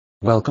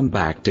Welcome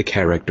back to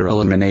Character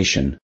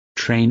Elimination,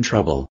 Train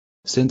Trouble.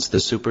 Since the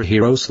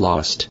superheroes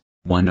lost,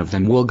 one of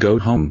them will go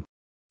home.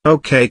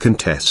 Okay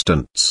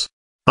contestants.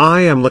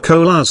 I am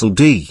Lakolazl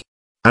D.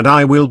 And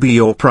I will be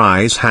your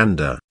prize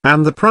hander.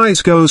 And the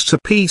prize goes to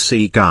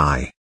PC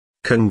Guy.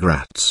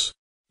 Congrats.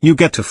 You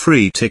get a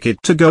free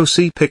ticket to go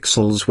see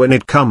Pixels when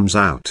it comes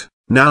out.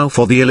 Now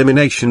for the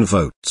elimination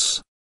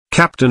votes.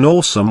 Captain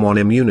Awesome won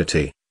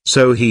immunity,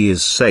 so he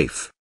is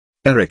safe.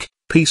 Eric,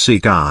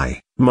 PC Guy,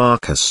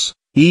 Marcus,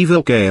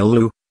 Evil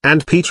Gale,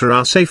 and Peter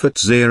are safe at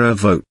 0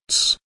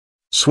 votes.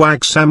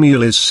 Swag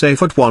Samuel is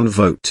safe at 1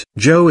 vote.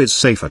 Joe is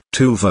safe at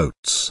 2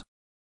 votes.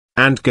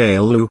 And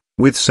Gale,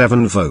 with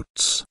 7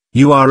 votes,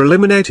 you are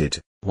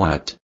eliminated.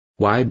 What?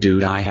 Why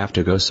do I have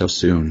to go so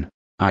soon?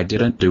 I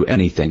didn't do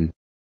anything.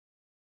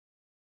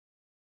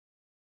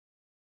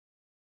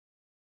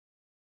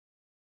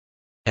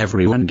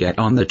 Everyone get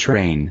on the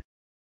train.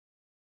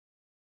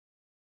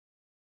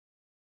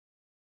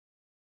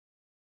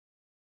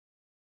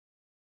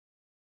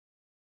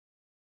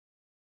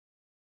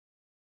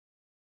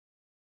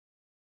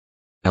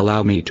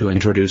 Allow me to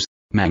introduce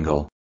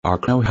Mangle, our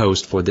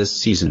co-host for this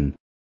season.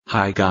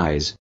 Hi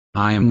guys,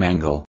 I am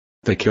Mangle,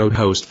 the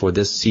co-host for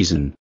this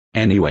season.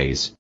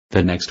 Anyways,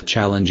 the next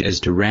challenge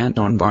is to rant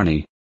on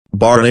Barney.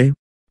 Barney?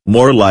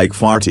 More like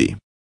Farty.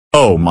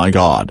 Oh my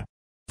god.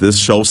 This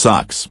show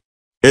sucks.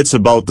 It's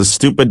about the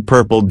stupid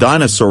purple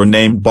dinosaur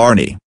named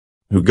Barney,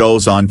 who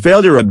goes on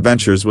failure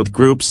adventures with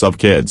groups of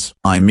kids.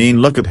 I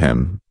mean, look at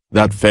him,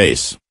 that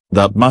face,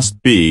 that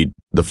must be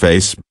the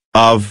face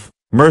of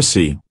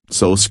mercy.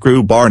 So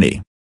screw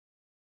Barney.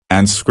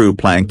 And screw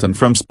Plankton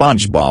from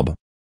SpongeBob.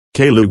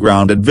 Caillou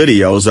grounded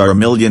videos are a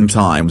million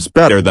times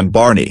better than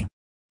Barney.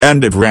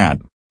 End of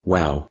rant.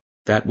 Wow,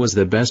 that was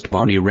the best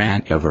Barney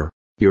rant ever.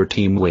 Your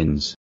team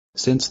wins.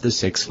 Since the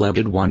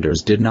six-legged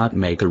wonders did not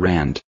make a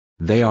rant,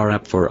 they are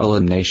up for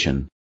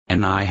elimination.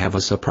 And I have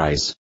a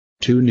surprise.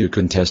 2 new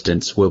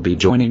contestants will be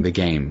joining the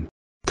game.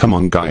 Come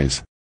on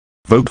guys.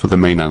 Vote for the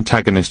main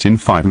antagonist in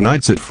Five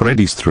Nights at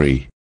Freddy's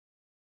 3.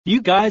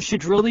 You guys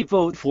should really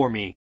vote for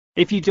me.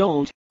 If you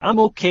don't, I'm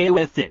okay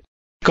with it.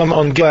 Come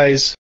on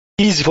guys.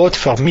 Please vote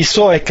for me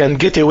so I can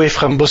get away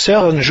from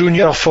Bowser and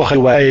Jr. for a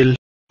while.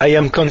 I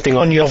am counting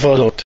on your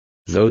vote.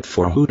 Vote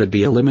for who to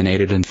be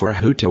eliminated and for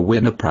who to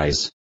win a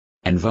prize.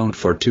 And vote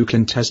for 2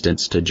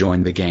 contestants to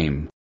join the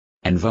game.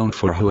 And vote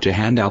for who to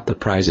hand out the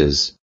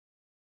prizes.